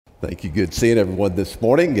Thank you. Good seeing everyone this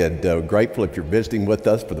morning, and grateful if you're visiting with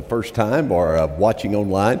us for the first time or watching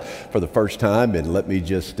online for the first time. And let me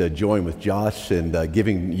just join with Josh in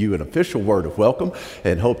giving you an official word of welcome,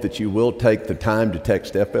 and hope that you will take the time to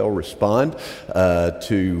text FL Respond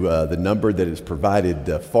to the number that is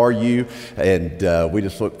provided for you. And we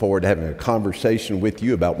just look forward to having a conversation with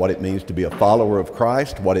you about what it means to be a follower of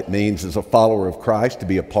Christ, what it means as a follower of Christ to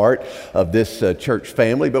be a part of this church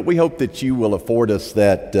family. But we hope that you will afford us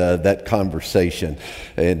that conversation,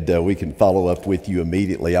 and we can follow up with you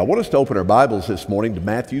immediately. I want us to open our Bibles this morning to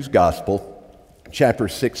Matthew's Gospel, chapter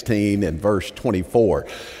 16 and verse 24,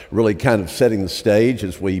 really kind of setting the stage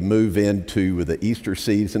as we move into the Easter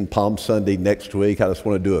season, Palm Sunday next week. I just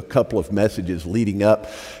want to do a couple of messages leading up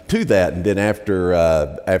to that, and then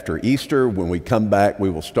after Easter, when we come back, we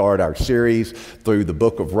will start our series through the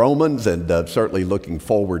book of Romans, and certainly looking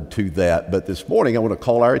forward to that. But this morning, I want to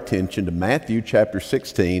call our attention to Matthew chapter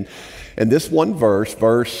 16, and this one verse,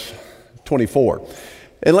 verse 24.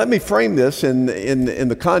 And let me frame this in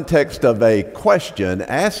the context of a question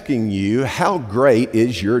asking you, how great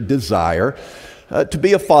is your desire to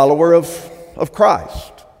be a follower of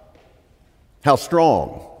Christ? How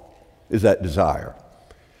strong is that desire?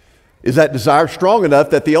 Is that desire strong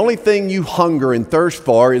enough that the only thing you hunger and thirst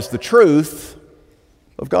for is the truth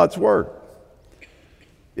of God's Word?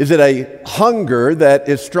 Is it a hunger that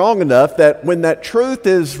is strong enough that when that truth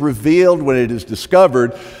is revealed, when it is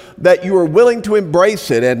discovered, that you are willing to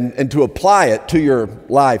embrace it and to apply it to your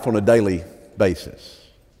life on a daily basis?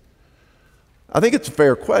 I think it's a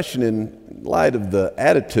fair question in light of the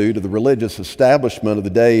attitude of the religious establishment of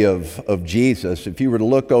the day of Jesus. If you were to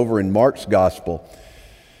look over in Mark's Gospel,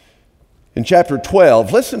 in chapter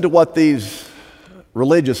 12, listen to what these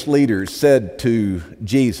religious leaders said to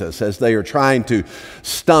Jesus as they are trying to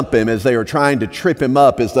stump him, as they are trying to trip him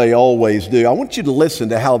up, as they always do. I want you to listen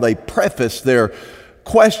to how they preface their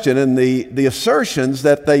question and the assertions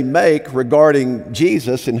that they make regarding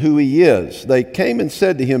Jesus and who he is. They came and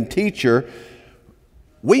said to him, "Teacher,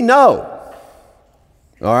 we know."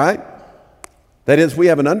 All right? That is, we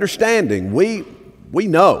have an understanding. We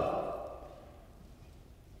know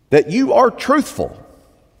that you are truthful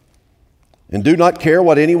and do not care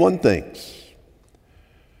what anyone thinks.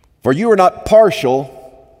 For you are not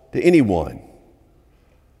partial to anyone,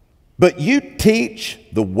 but you teach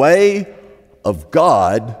the way of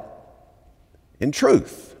God in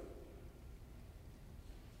truth.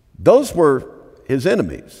 Those were his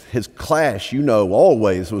enemies. His clash,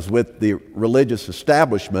 always was with the religious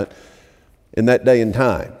establishment in that day and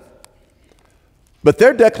time. But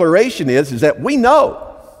their declaration is that we know.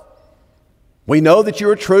 We know that you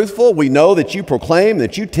are truthful. We know that you proclaim,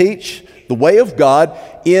 that you teach the way of God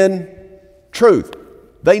in truth.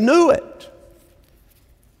 They knew it,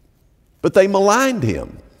 but they maligned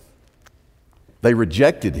him. They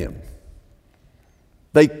rejected him.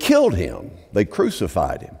 They killed him. They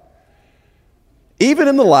crucified him, even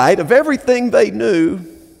in the light of everything they knew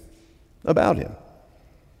about him.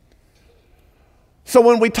 So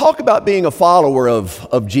when we talk about being a follower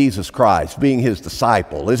of Jesus Christ, being his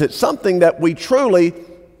disciple, is it something that we truly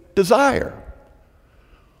desire?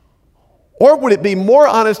 Or would it be more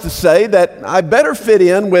honest to say that I better fit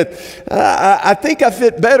in with, I think I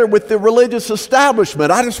fit better with the religious establishment.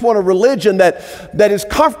 I just want a religion that is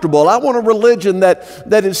comfortable. I want a religion that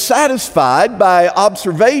is satisfied by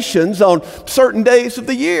observations on certain days of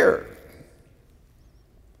the year.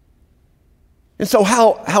 And so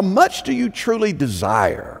how much do you truly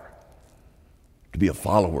desire to be a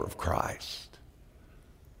follower of Christ?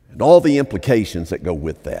 And all the implications that go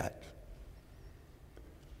with that.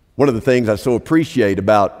 One of the things I so appreciate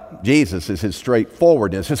about Jesus is his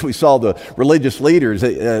straightforwardness. As we saw the religious leaders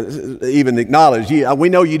even acknowledge, we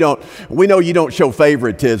know you don't show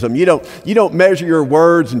favoritism. You don't measure your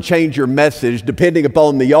words and change your message depending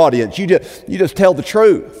upon the audience. You just tell the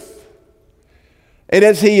truth. And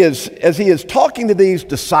as he is talking to these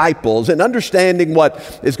disciples and understanding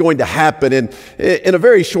what is going to happen in a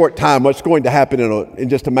very short time, what's going to happen in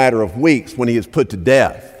just a matter of weeks when he is put to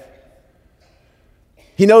death,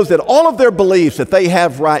 he knows that all of their beliefs that they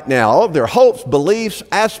have right now, all of their hopes, beliefs,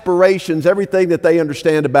 aspirations, everything that they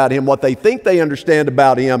understand about him, what they think they understand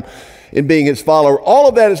about him in being his follower, all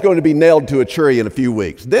of that is going to be nailed to a tree in a few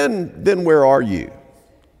weeks. Then where are you?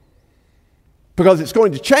 Because it's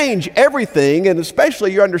going to change everything, and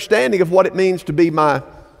especially your understanding of what it means to be my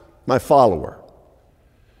follower.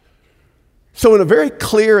 So in a very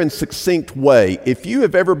clear and succinct way, if you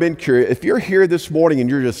have ever been curious, if you're here this morning and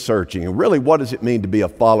you're just searching, and really what does it mean to be a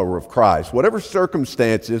follower of Christ, whatever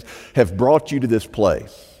circumstances have brought you to this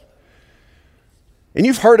place, and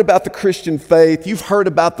you've heard about the Christian faith, you've heard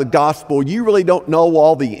about the gospel, you really don't know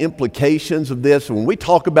all the implications of this. When we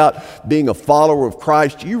talk about being a follower of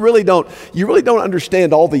Christ, you really don't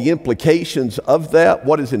understand all the implications of that,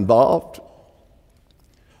 what is involved.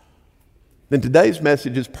 Then today's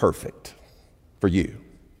message is perfect for you.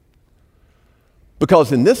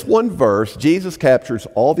 Because in this one verse, Jesus captures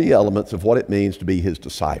all the elements of what it means to be his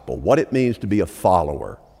disciple, what it means to be a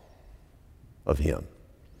follower of him.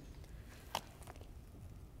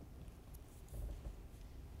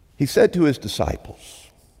 He said to his disciples,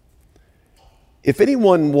 "If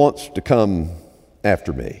anyone wants to come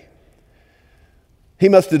after me, he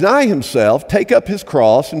must deny himself, take up his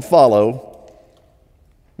cross, and follow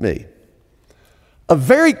me." A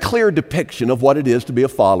very clear depiction of what it is to be a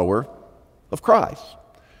follower of Christ.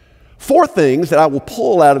 4 things that I will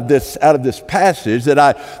pull out of this passage that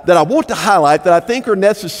I want to highlight that I think are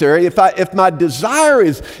necessary if my desire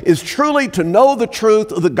is truly to know the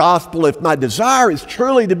truth of the gospel, if my desire is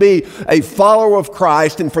truly to be a follower of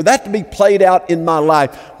Christ, and for that to be played out in my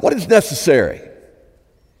life, what is necessary?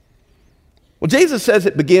 Well, Jesus says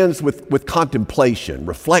it begins with contemplation,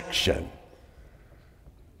 reflection.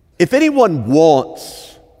 If anyone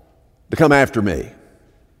wants to come after me,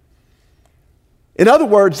 in other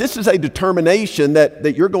words, this is a determination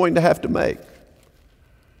that you're going to have to make.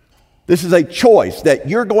 This is a choice that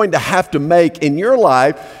you're going to have to make in your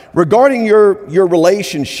life regarding your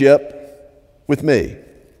relationship with me.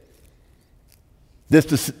 This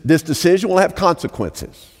decision will have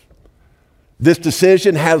consequences. This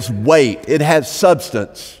decision has weight. It has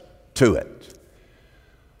substance to it.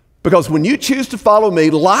 Because when you choose to follow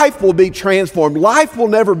me, life will be transformed. Life will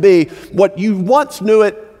never be what you once knew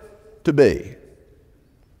it to be.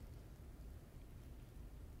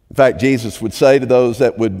 In fact, Jesus would say to those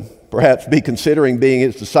that would perhaps be considering being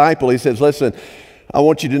his disciple, he says, "Listen, I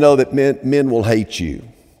want you to know that men will hate you.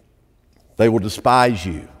 They will despise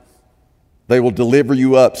you. They will deliver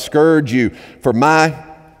you up, scourge you for my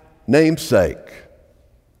name's sake."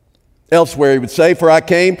 Elsewhere he would say, "For I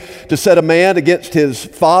came to set a man against his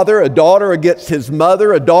father, a daughter against his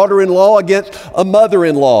mother, a daughter-in-law against a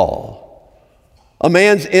mother-in-law. A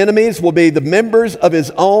man's enemies will be the members of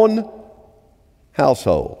his own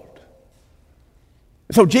household."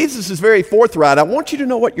 So Jesus is very forthright. I want you to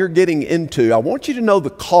know what you're getting into. I want you to know the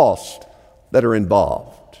costs that are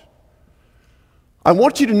involved. I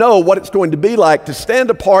want you to know what it's going to be like to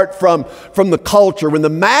stand apart from the culture when the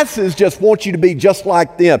masses just want you to be just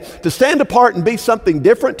like them. To stand apart and be something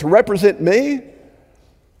different, to represent me,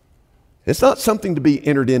 it's not something to be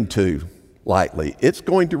entered into lightly. It's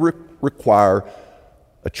going to require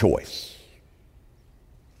a choice.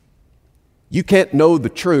 You can't know the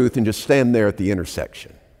truth and just stand there at the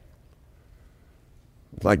intersection.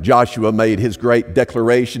 Like Joshua made his great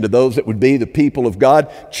declaration to those that would be the people of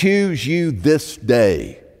God, "Choose you this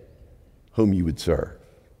day whom you would serve."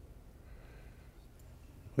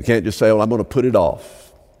 We can't just say, "Well, I'm going to put it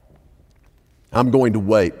off. I'm going to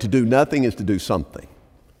wait." To do nothing is to do something.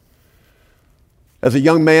 As a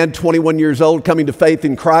young man, 21 years old, coming to faith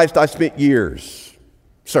in Christ, I spent years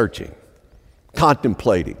searching,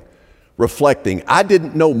 contemplating, reflecting. I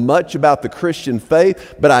didn't know much about the Christian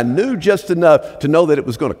faith, but I knew just enough to know that it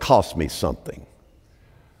was going to cost me something.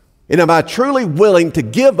 And am I truly willing to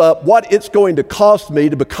give up what it's going to cost me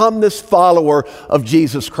to become this follower of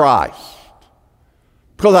Jesus Christ?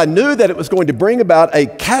 Because I knew that it was going to bring about a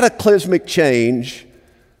cataclysmic change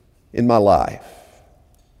in my life.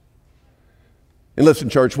 And listen,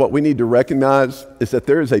 church, what we need to recognize is that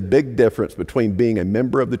there is a big difference between being a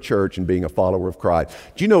member of the church and being a follower of Christ.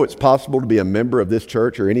 Do you know it's possible to be a member of this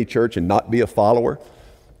church or any church and not be a follower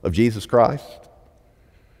of Jesus Christ?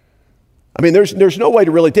 I mean, there's no way to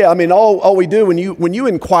really tell. I mean, all we do when you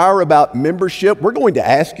inquire about membership, we're going to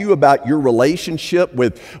ask you about your relationship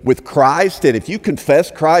with Christ. And if you confess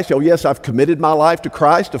Christ, "Oh yes, I've committed my life to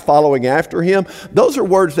Christ, to following after him," those are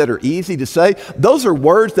words that are easy to say. Those are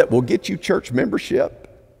words that will get you church membership.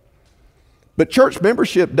 But church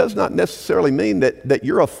membership does not necessarily mean that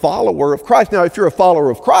you're a follower of Christ. Now, if you're a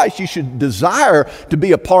follower of Christ, you should desire to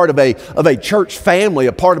be a part of a church family,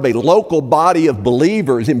 a part of a local body of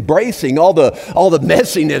believers, embracing all the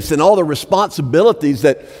messiness and all the responsibilities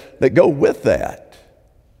that go with that.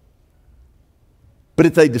 But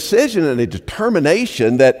it's a decision and a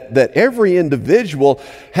determination that every individual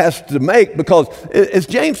has to make, because as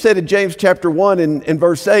James said in James chapter 1 and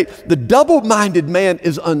verse 8, the double-minded man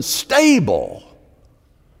is unstable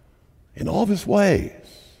in all of his ways.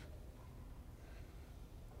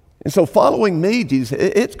 And so following me, Jesus,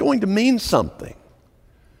 it's going to mean something.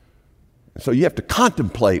 So you have to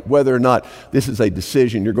contemplate whether or not this is a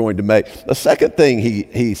decision you're going to make. The second thing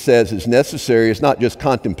he says is necessary is not just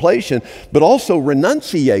contemplation, but also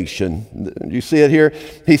renunciation. You see it here?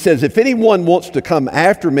 He says, if anyone wants to come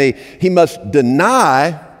after me, he must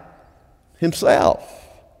deny himself.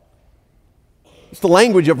 It's the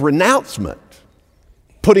language of renouncement,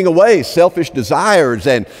 putting away selfish desires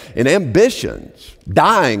and ambitions,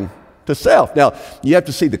 dying to self. Now, you have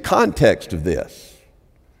to see the context of this.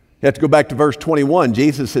 You have to go back to verse 21.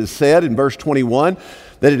 Jesus has said in verse 21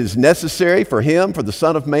 that it is necessary for him, for the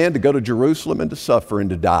Son of Man, to go to Jerusalem and to suffer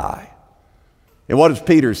and to die. And what does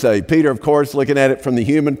Peter say? Peter, of course, looking at it from the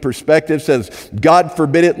human perspective, says, God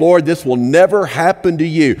forbid it, Lord, this will never happen to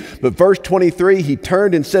you. But verse 23, he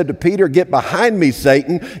turned and said to Peter, get behind me,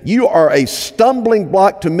 Satan. You are a stumbling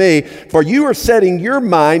block to me, for you are setting your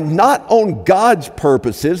mind not on God's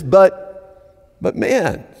purposes, but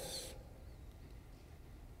men's.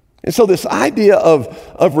 And so this idea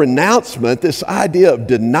of renouncement, this idea of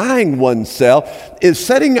denying oneself, is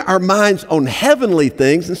setting our minds on heavenly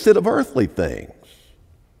things instead of earthly things.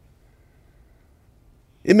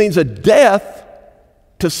 It means a death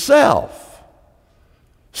to self.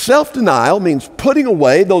 Self-denial means putting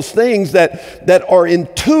away those things that are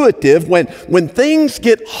intuitive when things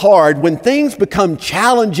get hard, when things become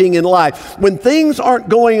challenging in life, when things aren't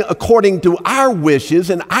going according to our wishes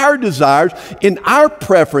and our desires, in our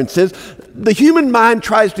preferences. The human mind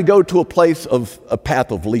tries to go to a place of a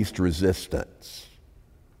path of least resistance.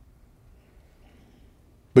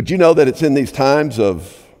 But you know that it's in these times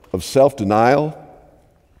of self-denial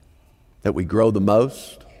that we grow the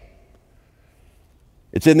most.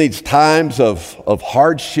 It's in these times of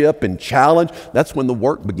hardship and challenge, that's when the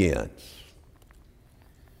work begins.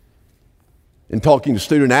 In talking to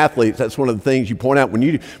student athletes, that's one of the things you point out. When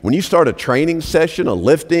you start a training session, a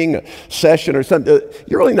lifting session or something,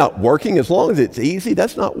 you're really not working. As long as it's easy,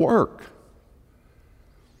 that's not work.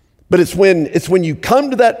 But it's when you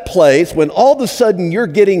come to that place, when all of a sudden you're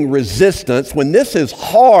getting resistance, when this is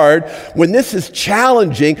hard, when this is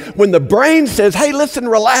challenging, when the brain says, hey, listen,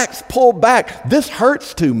 relax, pull back, this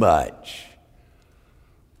hurts too much.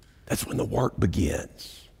 That's when the work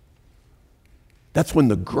begins. That's when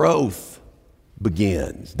the growth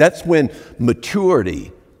begins. That's when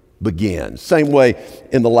maturity begins. Same way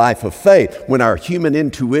in the life of faith. When our human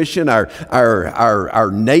intuition,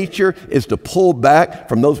 our nature is to pull back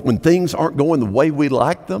from those when things aren't going the way we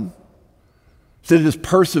like them. Instead of just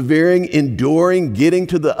persevering, enduring, getting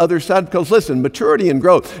to the other side. Because listen, maturity and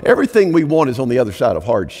growth, everything we want is on the other side of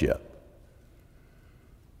hardship.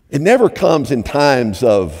 It never comes in times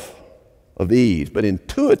of ease, but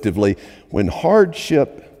intuitively, when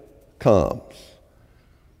hardship comes,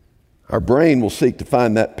 our brain will seek to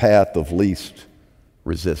find that path of least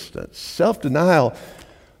resistance. Self-denial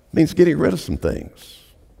means getting rid of some things.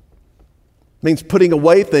 It means putting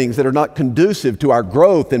away things that are not conducive to our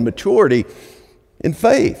growth and maturity in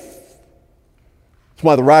faith. That's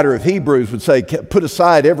why the writer of Hebrews would say, put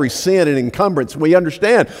aside every sin and encumbrance. We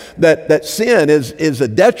understand that sin is a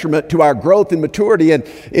detriment to our growth and maturity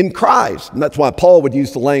in Christ. And that's why Paul would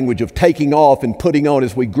use the language of taking off and putting on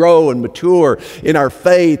as we grow and mature in our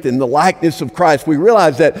faith and the likeness of Christ. We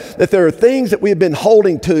realize that there are things that we have been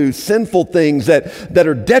holding to, sinful things that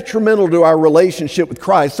are detrimental to our relationship with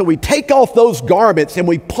Christ. So we take off those garments and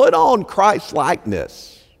we put on Christ's likeness.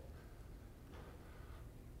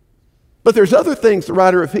 But there's other things the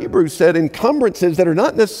writer of Hebrews said, encumbrances that are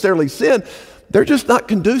not necessarily sin, they're just not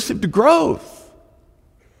conducive to growth.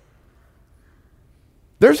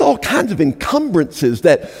 There's all kinds of encumbrances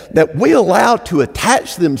that we allow to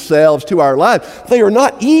attach themselves to our life. They are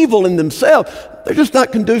not evil in themselves, they're just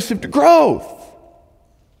not conducive to growth.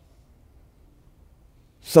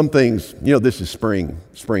 Some things, this is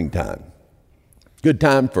springtime. Good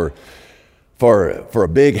time for a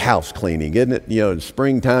big house cleaning, isn't it? In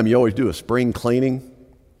springtime, you always do a spring cleaning.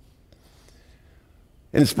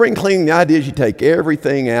 And in spring cleaning, the idea is you take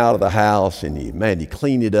everything out of the house and you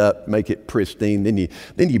clean it up, make it pristine.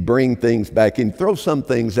 Then you bring things back in, throw some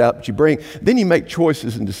things out, but then you make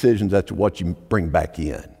choices and decisions as to what you bring back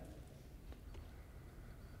in.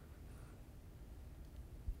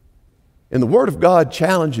 And the Word of God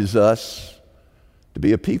challenges us to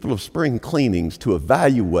be a people of spring cleanings, to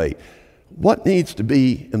evaluate what needs to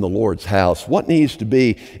be in the Lord's house, what needs to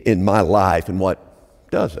be in my life, and what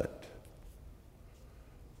doesn't.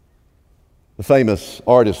 The famous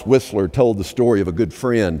artist Whistler told the story of a good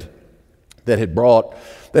friend that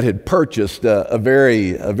had purchased a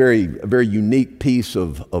very unique piece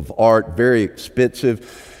of art, very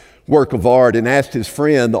expensive work of art, and asked his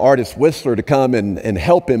friend, the artist Whistler, to come and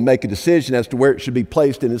help him make a decision as to where it should be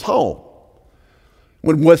placed in his home.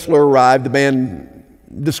 When Whistler arrived, the man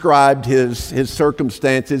described his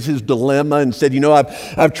circumstances, his dilemma, and said,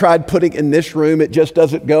 I've tried putting it in this room, it just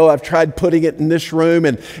doesn't go. I've tried putting it in this room,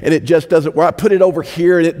 and it just doesn't work. I put it over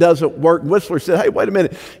here, and it doesn't work. Whistler said, hey, wait a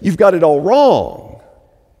minute, you've got it all wrong.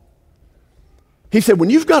 He said, when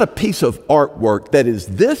you've got a piece of artwork that is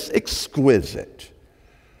this exquisite,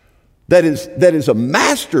 that is a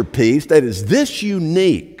masterpiece, that is this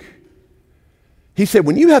unique, he said,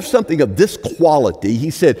 when you have something of this quality, he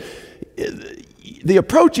said, the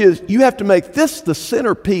approach is you have to make this the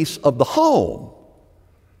centerpiece of the home.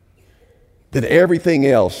 Then everything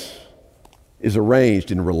else is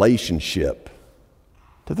arranged in relationship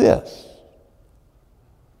to this.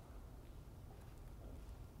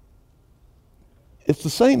 It's the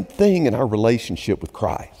same thing in our relationship with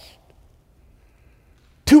Christ.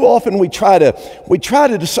 Too often we try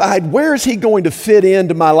to decide, where is he going to fit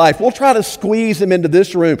into my life? We'll try to squeeze him into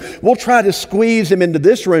this room. We'll try to squeeze him into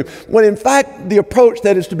this room. When in fact the approach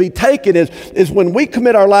that is to be taken is when we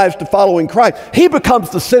commit our lives to following Christ, he becomes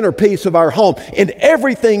the centerpiece of our home, and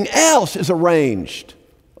everything else is arranged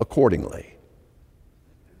accordingly.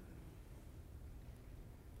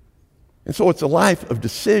 And so it's a life of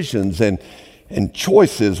decisions and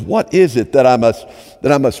choices. What is it that I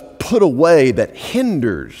must put away that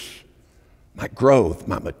hinders my growth,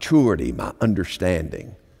 my maturity, my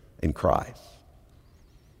understanding in Christ?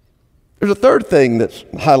 There's a third thing that's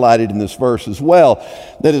highlighted in this verse as well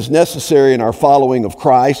that is necessary in our following of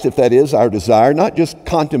Christ, if that is our desire, not just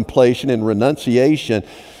contemplation and renunciation,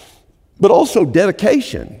 but also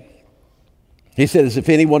dedication. He says, if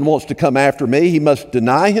anyone wants to come after me, he must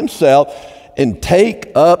deny himself and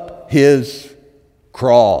take up his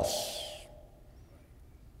cross.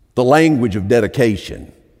 The language of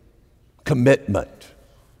dedication, commitment.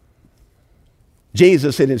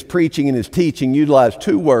 Jesus in his preaching and his teaching utilized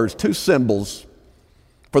two words, two symbols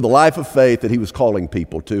for the life of faith that he was calling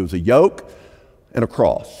people to. It was a yoke and a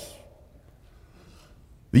cross.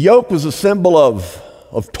 The yoke was a symbol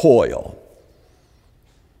of toil,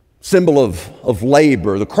 symbol of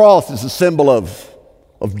labor. The cross is a symbol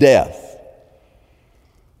of death.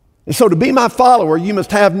 And so to be my follower, you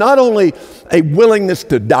must have not only a willingness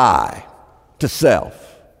to die to self,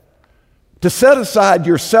 to set aside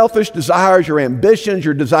your selfish desires, your ambitions.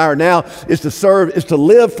 Your desire now is to serve, is to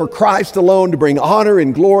live for Christ alone, to bring honor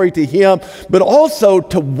and glory to him, but also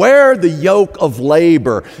to wear the yoke of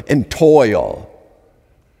labor and toil.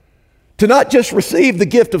 To not just receive the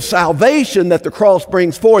gift of salvation that the cross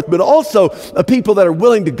brings forth, but also a people that are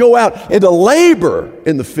willing to go out and to labor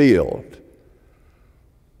in the field.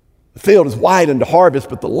 The field is wide unto harvest,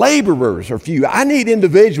 but the laborers are few. I need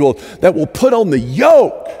individuals that will put on the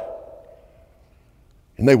yoke,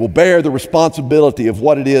 and they will bear the responsibility of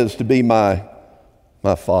what it is to be my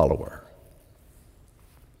follower.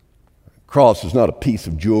 Cross is not a piece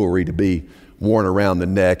of jewelry to be worn around the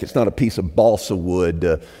neck. It's not a piece of balsa wood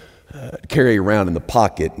to carry around in the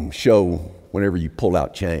pocket and show whenever you pull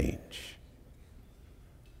out change.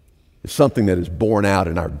 It's something that is borne out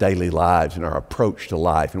in our daily lives and our approach to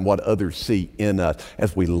life and what others see in us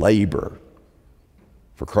as we labor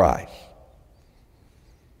for Christ.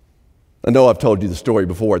 I know I've told you the story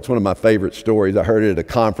before. It's one of my favorite stories. I heard it at a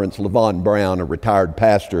conference. LaVon Brown, a retired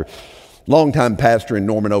pastor, longtime pastor in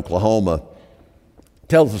Norman, Oklahoma,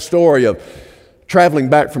 tells the story of traveling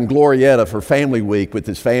back from Glorieta for Family Week with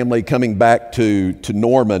his family, coming back to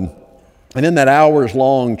Norman. And in that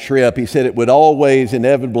hours-long trip, he said it would always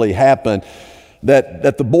inevitably happen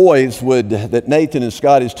that the boys that Nathan and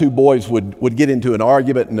Scott, his two boys, would get into an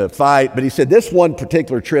argument and a fight. But he said this one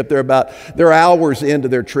particular trip, they're hours into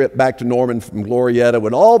their trip back to Norman from Glorieta,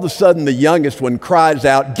 when all of a sudden the youngest one cries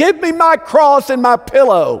out, "Give me my cross and my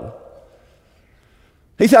pillow."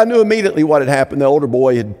 He said, I knew immediately what had happened. The older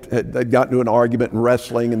boy had gotten into an argument and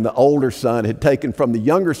wrestling, and the older son had taken from the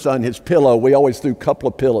younger son his pillow. We always threw a couple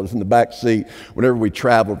of pillows in the back seat whenever we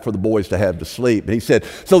traveled for the boys to have to sleep. And he said,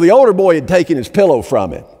 so the older boy had taken his pillow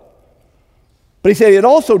from him. But he said he had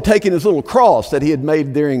also taken his little cross that he had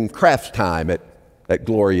made during crafts time at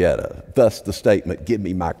Glorieta. Thus the statement, "Give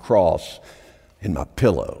me my cross and my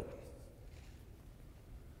pillow."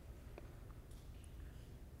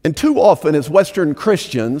 And too often as Western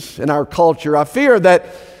Christians in our culture, I fear that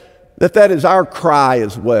is our cry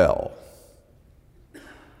as well.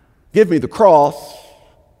 Give me the cross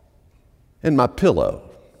and my pillow.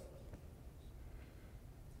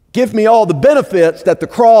 Give me all the benefits that the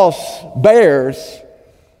cross bears,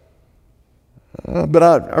 but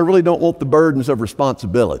I really don't want the burdens of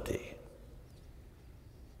responsibility.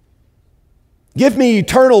 Give me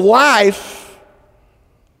eternal life,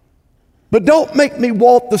 But don't make me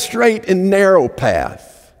walk the straight and narrow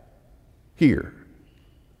path here.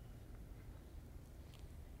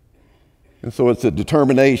 And so it's a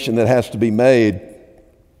determination that has to be made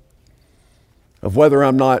of whether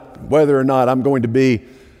or not I'm going to be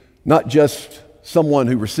not just someone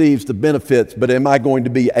who receives the benefits, but am I going to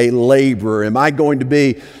be a laborer? Am I going to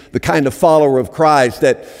be the kind of follower of Christ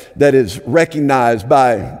that is recognized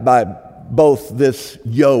by both this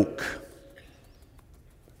yoke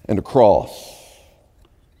and a cross?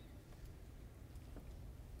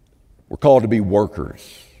 We're called to be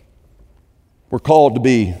workers. We're called to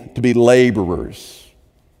be laborers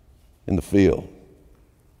in the field.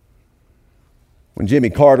 When Jimmy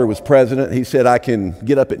Carter was president, he said, I can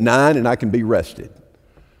get up at 9 and I can be rested.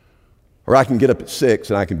 Or I can get up at 6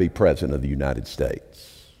 and I can be president of the United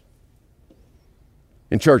States.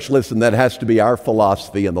 In church, listen, that has to be our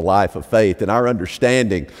philosophy in the life of faith and our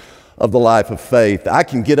understanding of the life of faith. I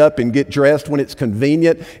can get up and get dressed when it's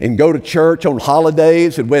convenient and go to church on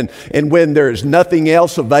holidays and when there's nothing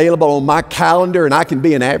else available on my calendar, and I can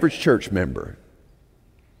be an average church member.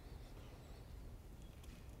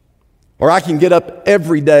 Or I can get up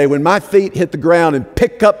every day when my feet hit the ground and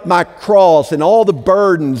pick up my cross and all the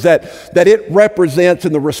burdens that it represents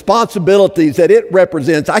and the responsibilities that it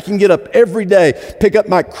represents. I can get up every day, pick up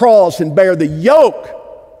my cross and bear the yoke.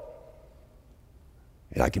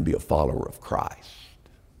 And I can be a follower of Christ.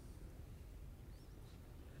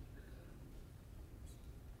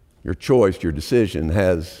 Your choice, your decision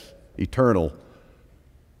has eternal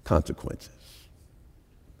consequences.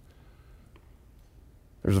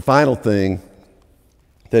 There's a final thing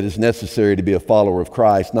that is necessary to be a follower of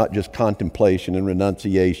Christ, not just contemplation and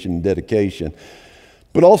renunciation and dedication,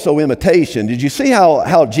 but also imitation. Did you see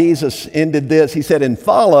how Jesus ended this? He said, and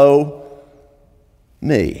follow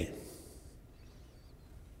me.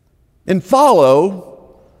 And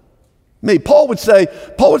follow me. Paul would say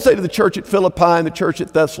to the church at Philippi and the church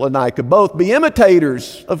at Thessalonica, both be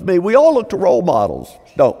imitators of me. We all look to role models,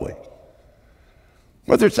 don't we?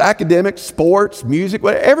 Whether it's academics, sports, music,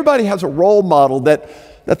 everybody has a role model that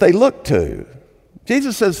they look to.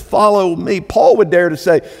 Jesus says, follow me. Paul would dare to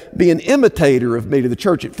say, be an imitator of me to the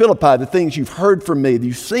church at Philippi, the things you've heard from me, that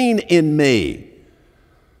you've seen in me.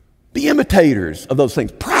 Be imitators of those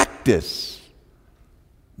things. Practice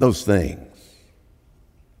those things.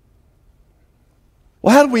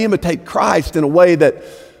 Well, how do we imitate Christ in a way that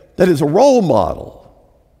is a role model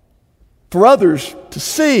for others to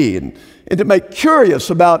see and to make curious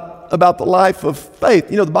about the life of faith?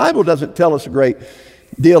 You know, the Bible doesn't tell us a great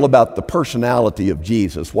deal about the personality of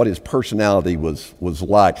Jesus, what his personality was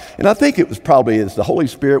like. And I think it was probably, as the Holy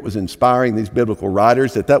Spirit was inspiring these biblical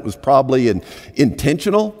writers, that was probably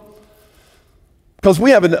intentional. Because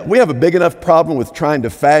we have a big enough problem with trying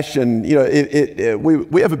to fashion,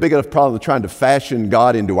 we have a big enough problem with trying to fashion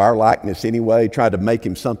God into our likeness anyway, try to make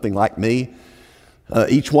him something like me.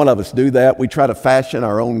 Each one of us do that. We try to fashion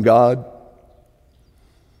our own God.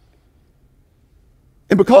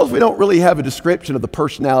 And because we don't really have a description of the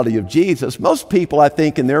personality of Jesus, most people, I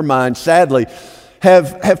think, in their mind, sadly,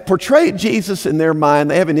 have portrayed Jesus in their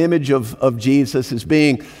mind. They have an image of Jesus as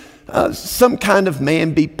being some kind of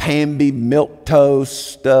mamby-pamby,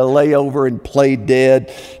 milquetoast, lay over and play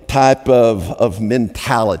dead type of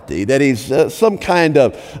mentality. That he's some kind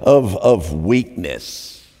of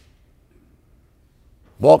weakness.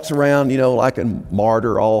 Walks around, like a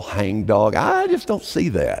martyr, all hangdog. I just don't see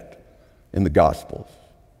that in the Gospels.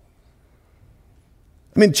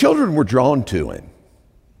 I mean, children were drawn to him.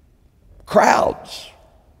 Crowds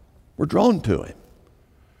were drawn to him.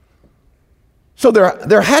 So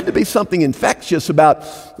there had to be something infectious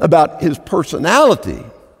about his personality.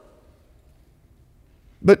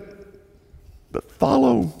 But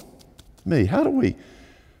follow me. How do we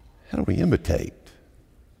imitate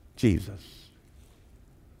Jesus?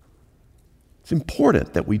 It's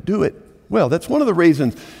important that we do it well. That's one of the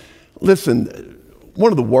reasons. Listen,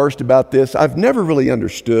 one of the worst about this, I've never really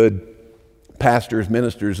understood pastors,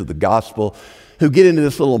 ministers of the gospel who get into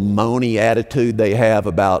this little moany attitude they have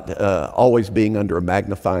about always being under a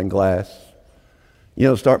magnifying glass.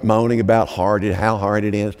 Start moaning about how hard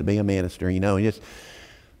it is to be a minister, and just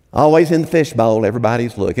always in the fishbowl,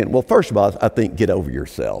 everybody's looking. Well, first of all, I think get over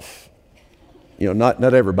yourself. Not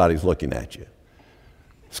everybody's looking at you.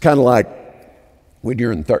 It's kind of like when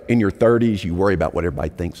you're in your 30s, you worry about what everybody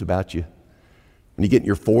thinks about you. When you get in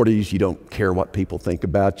your 40s, you don't care what people think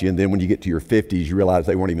about you. And then when you get to your 50s, you realize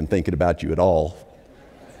they weren't even thinking about you at all.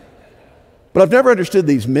 But I've never understood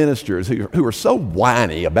these ministers who are so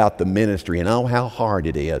whiny about the ministry and how hard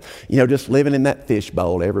it is. Just living in that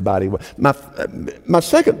fishbowl, everybody. My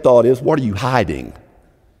second thought is, what are you hiding?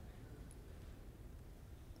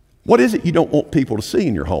 What is it you don't want people to see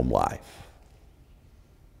in your home life?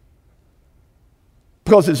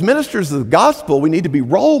 Because as ministers of the gospel, we need to be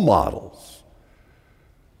role models.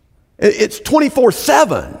 It's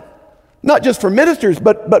 24/7, not just for ministers,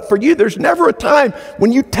 but for you. There's never a time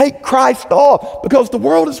when you take Christ off because the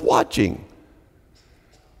world is watching.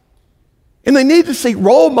 And they need to see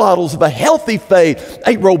role models of a healthy faith,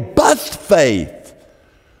 a robust faith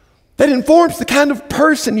that informs the kind of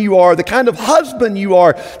person you are, the kind of husband you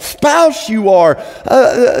are, spouse you are,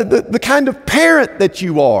 the kind of parent that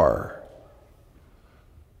you are.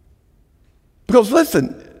 Because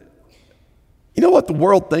listen, you know what the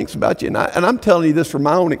world thinks about you? And I'm telling you this from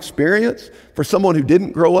my own experience, for someone who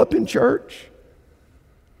didn't grow up in church.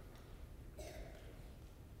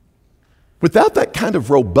 Without that kind of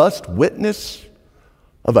robust witness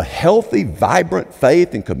of a healthy, vibrant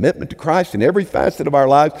faith and commitment to Christ in every facet of our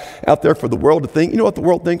lives out there for the world to think, you know what the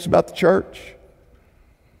world thinks about the church?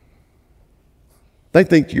 They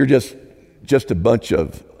think you're just a bunch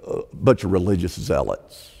of religious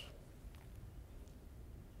zealots.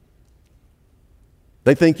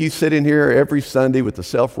 They think you sit in here every Sunday with a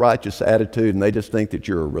self-righteous attitude, and they just think that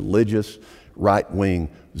you're a religious, right-wing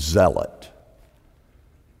zealot.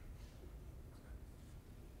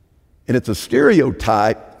 And it's a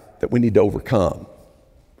stereotype that we need to overcome.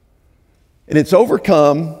 And it's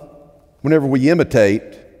overcome whenever we imitate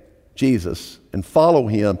Jesus and follow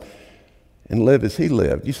him and live as he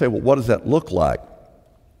lived. You say, well, what does that look like?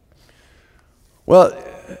 Well,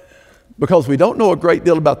 because we don't know a great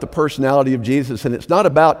deal about the personality of Jesus, and it's not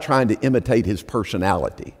about trying to imitate his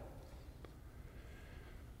personality.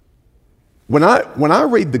 When I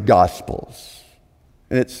read the Gospels,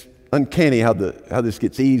 and it's uncanny how this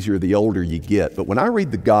gets easier the older you get, but when I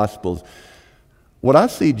read the Gospels, what I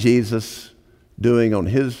see Jesus doing on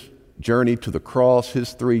his journey to the cross,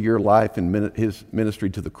 his 3-year life and his ministry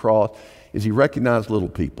to the cross, is he recognized little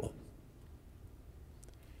people.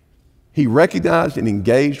 He recognized and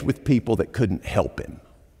engaged with people that couldn't help him,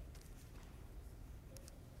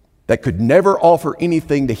 that could never offer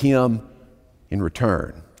anything to him in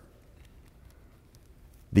return.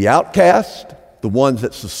 The outcast, the ones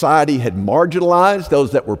that society had marginalized,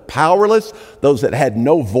 those that were powerless, those that had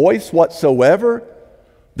no voice whatsoever,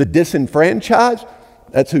 the disenfranchised,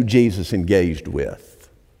 that's who Jesus engaged with.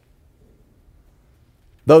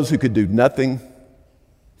 Those who could do nothing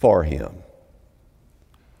for him.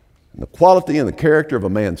 And the quality and the character of a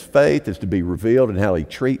man's faith is to be revealed in how he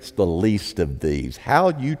treats the least of these. How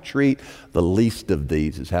you treat the least of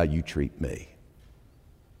these is how you treat me.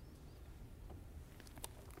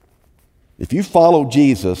 If you follow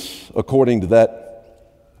Jesus according to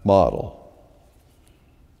that model,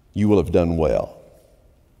 you will have done well.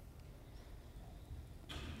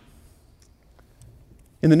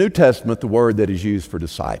 In the New Testament, the word that is used for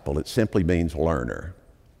disciple, it simply means learner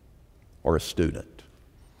or a student.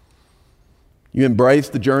 You embrace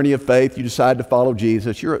the journey of faith, you decide to follow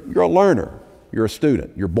Jesus, you're a learner, you're a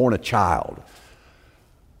student, you're born a child,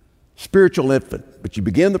 spiritual infant, but you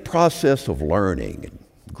begin the process of learning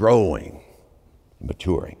and growing.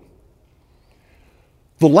 Maturing.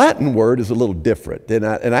 The Latin word is a little different, and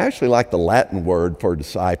I actually like the Latin word for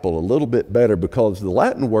disciple a little bit better, because the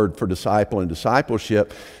Latin word for disciple and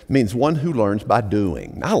discipleship means one who learns by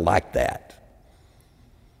doing. I like that.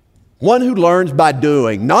 One who learns by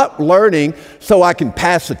doing, not learning so I can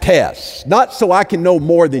pass a test, not so I can know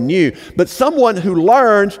more than you, but someone who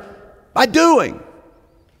learns by doing.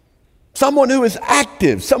 Someone who is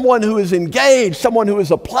active, someone who is engaged, someone who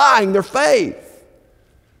is applying their faith.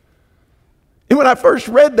 And when I first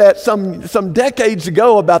read that some decades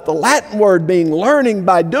ago about the Latin word being learning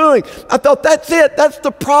by doing, I thought, that's it. That's the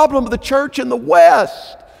problem of the church in the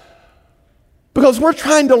West. Because we're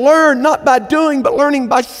trying to learn not by doing, but learning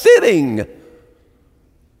by sitting.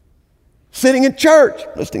 Sitting in church,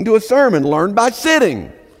 listening to a sermon, learn by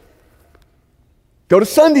sitting. Go to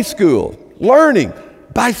Sunday school, learning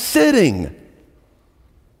by sitting.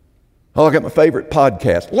 Oh, I got my favorite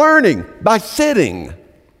podcast, learning by sitting.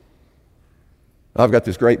 I've got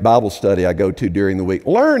this great Bible study I go to during the week,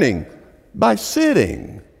 learning by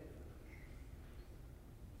sitting.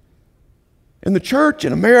 And the church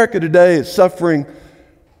in America today is suffering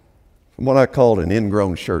from what I call an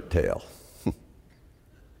ingrown shirt tail. A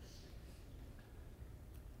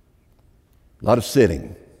lot of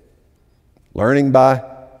sitting, learning by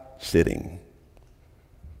sitting,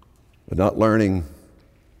 but not learning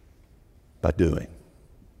by doing.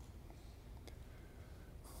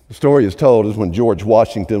 The story is told is when George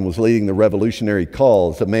Washington was leading the revolutionary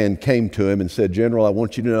cause, a man came to him and said, "General, I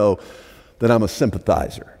want you to know that I'm a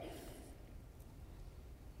sympathizer."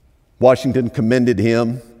 Washington commended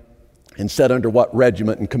him and said, under what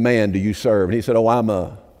regiment and command do you serve? And he said, oh, I'm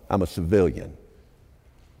a civilian.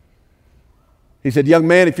 He said, young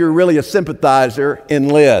man, if you're really a sympathizer,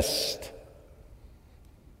 enlist.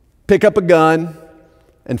 Pick up a gun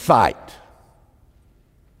and fight.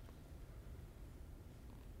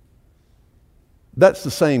 That's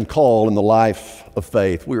the same call in the life of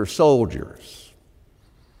faith. We are soldiers.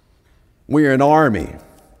 We are an army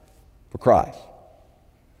for Christ.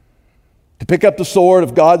 To pick up the sword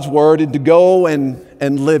of God's word and to go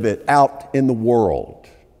and live it out in the world.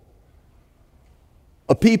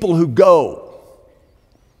 A people who go.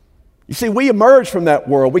 You see, we emerge from that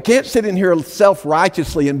world. We can't sit in here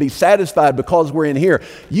self-righteously and be satisfied because we're in here.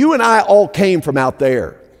 You and I all came from out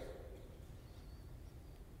there.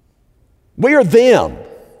 We are them.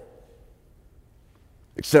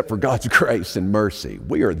 Except for God's grace and mercy.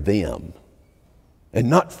 We are them. And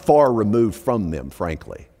not far removed from them,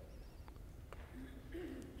 frankly.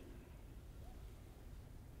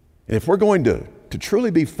 And if we're going to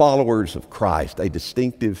truly be followers of Christ, a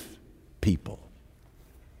distinctive people,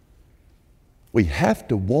 we have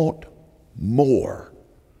to want more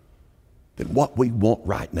than what we want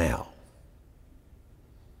right now.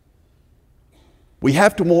 We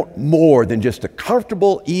have to want more than just a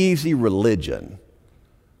comfortable, easy religion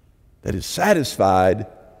that is satisfied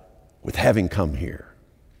with having come here.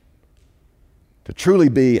 To truly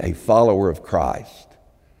be a follower of Christ,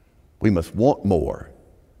 we must want more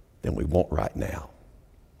than we want right now.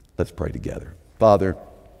 Let's pray together. Father,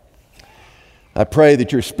 I pray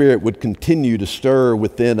that your Spirit would continue to stir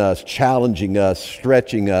within us, challenging us,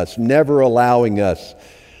 stretching us, never allowing us,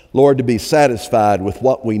 Lord, to be satisfied with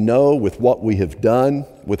what we know, with what we have done,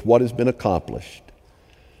 with what has been accomplished.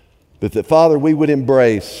 But that, Father, we would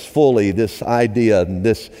embrace fully this idea and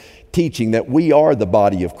this teaching that we are the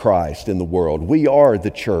body of Christ in the world. We are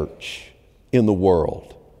the church in the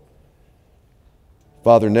world.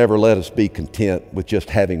 Father, never let us be content with just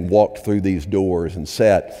having walked through these doors and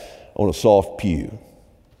sat on a soft pew.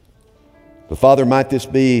 But Father, might this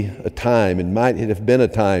be a time, and might it have been a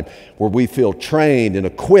time, where we feel trained and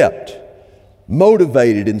equipped,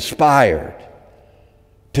 motivated, inspired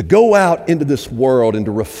to go out into this world and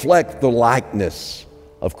to reflect the likeness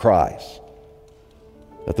of Christ.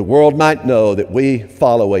 That the world might know that we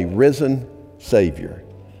follow a risen Savior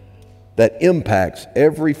that impacts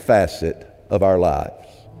every facet of our lives.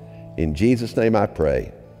 In Jesus' name I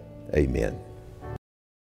pray, amen.